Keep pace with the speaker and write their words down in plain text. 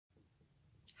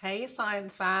Hey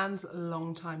science fans,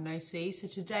 long time no see. So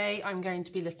today I'm going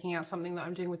to be looking at something that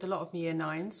I'm doing with a lot of year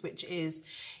 9s, which is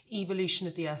evolution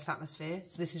of the Earth's atmosphere.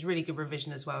 So this is really good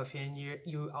revision as well if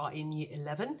you are in year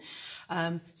 11.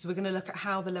 So we're going to look at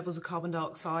how the levels of carbon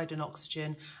dioxide and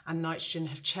oxygen and nitrogen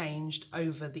have changed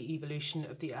over the evolution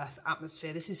of the Earth's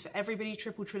atmosphere. This is for everybody,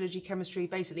 triple trilogy chemistry.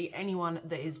 Basically anyone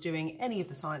that is doing any of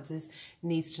the sciences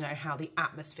needs to know how the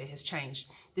atmosphere has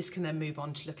changed. This can then move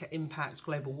on to look at impact,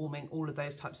 global warming, all of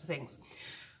those types of things.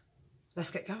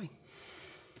 Let's get going.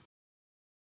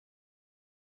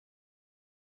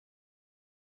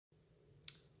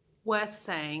 Worth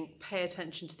saying, pay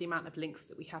attention to the amount of links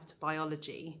that we have to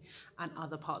biology and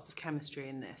other parts of chemistry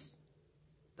in this.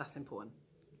 That's important.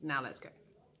 Now let's go.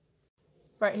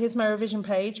 Right, here's my revision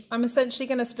page. I'm essentially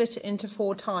going to split it into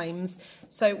 4 times.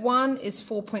 So 1 is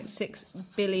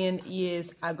 4.6 billion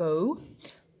years ago.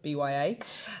 BYA.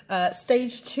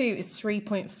 Stage 2 is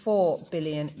 3.4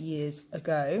 billion years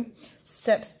ago.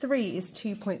 Step 3 is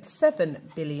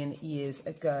 2.7 billion years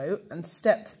ago. And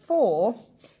step 4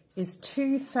 is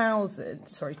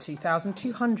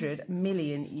 200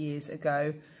 million years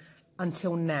ago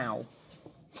until now.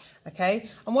 Okay,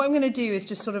 and what I'm going to do is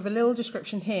just sort of a little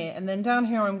description here, and then down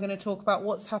here I'm going to talk about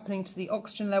what's happening to the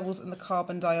oxygen levels and the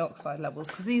carbon dioxide levels,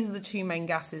 because these are the 2 main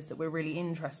gases that we're really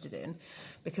interested in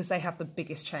because they have the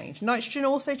biggest change. Nitrogen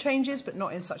also changes, but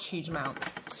not in such huge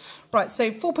amounts. Right,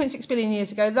 so 4.6 billion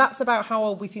years ago, that's about how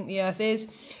old we think the Earth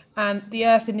is, and the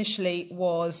Earth initially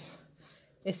was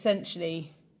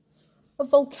essentially a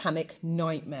volcanic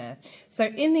nightmare. So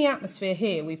in the atmosphere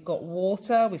here, we've got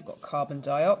water, we've got carbon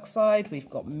dioxide, we've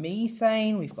got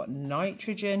methane, we've got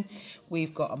nitrogen,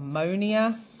 we've got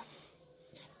ammonia,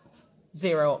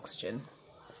 0 oxygen.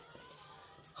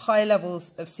 High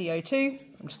levels of CO2,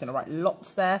 I'm just going to write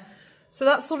lots there. So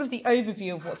that's sort of the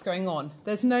overview of what's going on.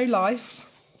 There's no life,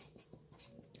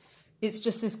 it's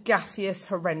just this gaseous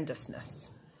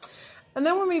horrendousness. And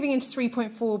then we're moving into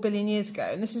 3.4 billion years ago,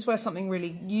 and this is where something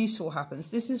really useful happens.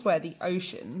 This is where the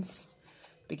oceans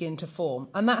begin to form,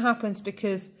 and that happens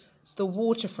because the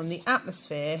water from the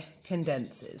atmosphere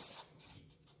condenses.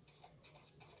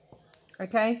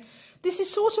 Okay, this is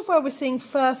sort of where we're seeing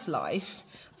first life,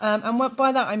 and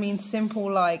by that I mean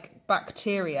simple like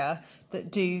bacteria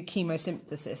that do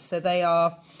chemosynthesis. So they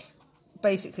are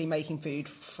basically making food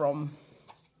from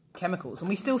chemicals, and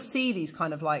we still see these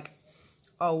kind of like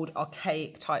old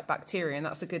archaic type bacteria, and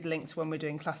that's a good link to when we're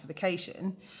doing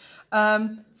classification.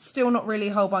 Still not really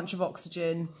a whole bunch of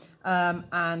oxygen,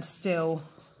 and still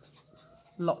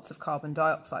lots of carbon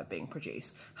dioxide being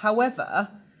produced. However,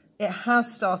 it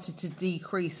has started to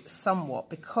decrease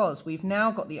somewhat because we've now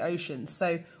got the oceans.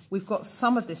 So we've got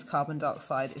some of this carbon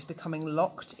dioxide is becoming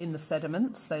locked in the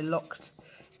sediments, so locked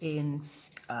in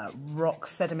rocks,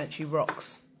 sedimentary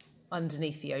rocks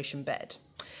underneath the ocean bed.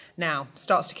 Now,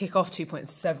 starts to kick off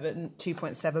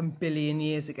 2.7 billion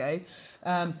years ago,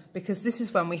 because this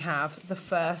is when we have the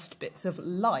first bits of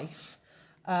life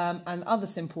and other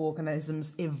simple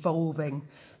organisms evolving.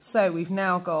 So we've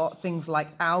now got things like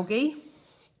algae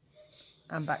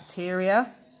and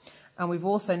bacteria, and we've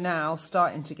also now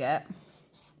starting to get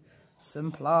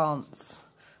some plants.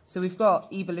 So we've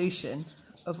got evolution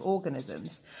of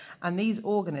organisms, and these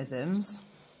organisms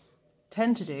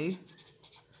tend to do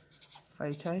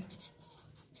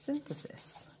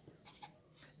photosynthesis.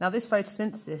 Now this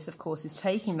photosynthesis, of course, is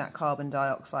taking that carbon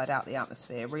dioxide out of the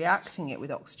atmosphere, reacting it with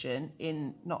oxygen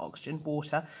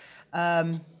water,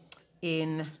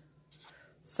 in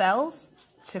cells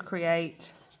to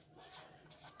create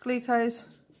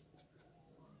glucose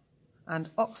and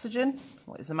oxygen.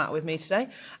 What is the matter with me today?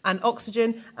 And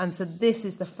oxygen. And so this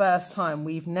is the first time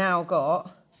we've now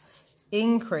got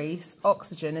increase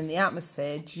oxygen in the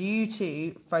atmosphere due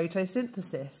to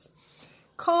photosynthesis.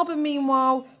 Carbon,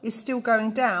 meanwhile, is still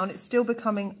going down. It's still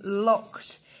becoming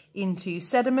locked into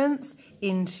sediments,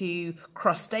 into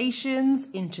crustaceans,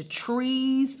 into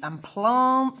trees and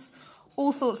plants,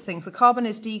 all sorts of things. The carbon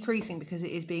is decreasing because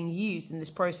it is being used in this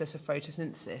process of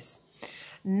photosynthesis.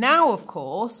 Now, of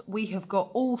course, we have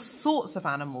got all sorts of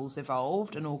animals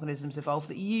evolved and organisms evolved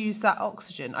that use that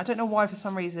oxygen. I don't know why, for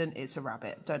some reason, it's a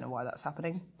rabbit. Don't know why that's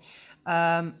happening.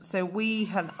 So we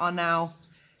are now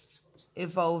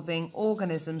evolving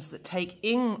organisms that take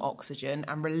in oxygen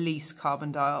and release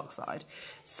carbon dioxide.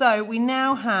 So we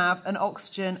now have an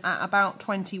oxygen at about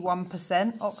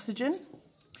 21% oxygen.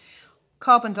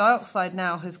 Carbon dioxide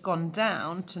now has gone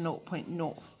down to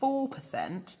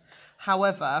 0.04%.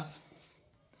 However,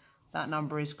 that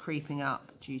number is creeping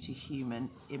up due to human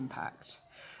impact.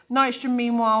 Nitrogen,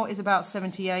 meanwhile, is about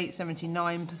 78,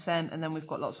 79%, and then we've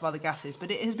got lots of other gases. But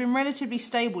it has been relatively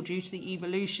stable due to the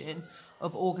evolution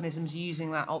of organisms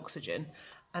using that oxygen.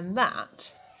 And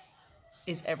that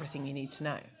is everything you need to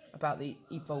know about the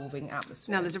evolving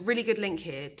atmosphere. Now, there's a really good link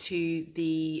here to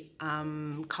the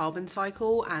carbon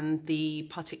cycle and the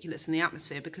particulates in the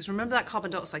atmosphere, because remember that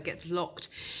carbon dioxide gets locked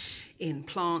in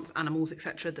plants, animals,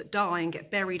 etc., that die and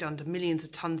get buried under millions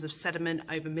of tons of sediment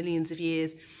over millions of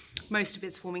years. Most of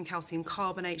it's forming calcium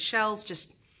carbonate shells,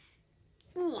 just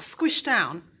squished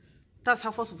down. That's how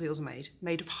fossil fuels are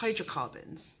made of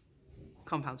hydrocarbons,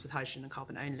 compounds with hydrogen and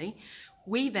carbon only.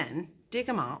 We then dig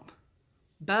them up,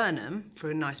 burn them for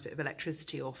a nice bit of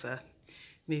electricity or for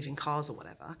moving cars or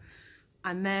whatever,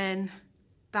 and then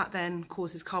that then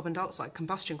causes carbon dioxide.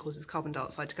 Combustion causes carbon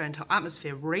dioxide to go into our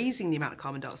atmosphere, raising the amount of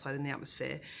carbon dioxide in the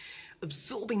atmosphere,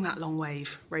 absorbing that long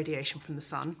wave radiation from the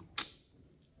sun.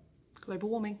 Global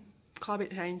warming,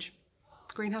 climate change,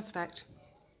 greenhouse effect,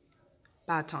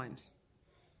 bad times.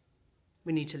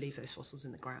 We need to leave those fossils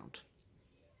in the ground.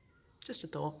 Just a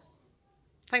thought.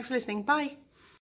 Thanks for listening. Bye.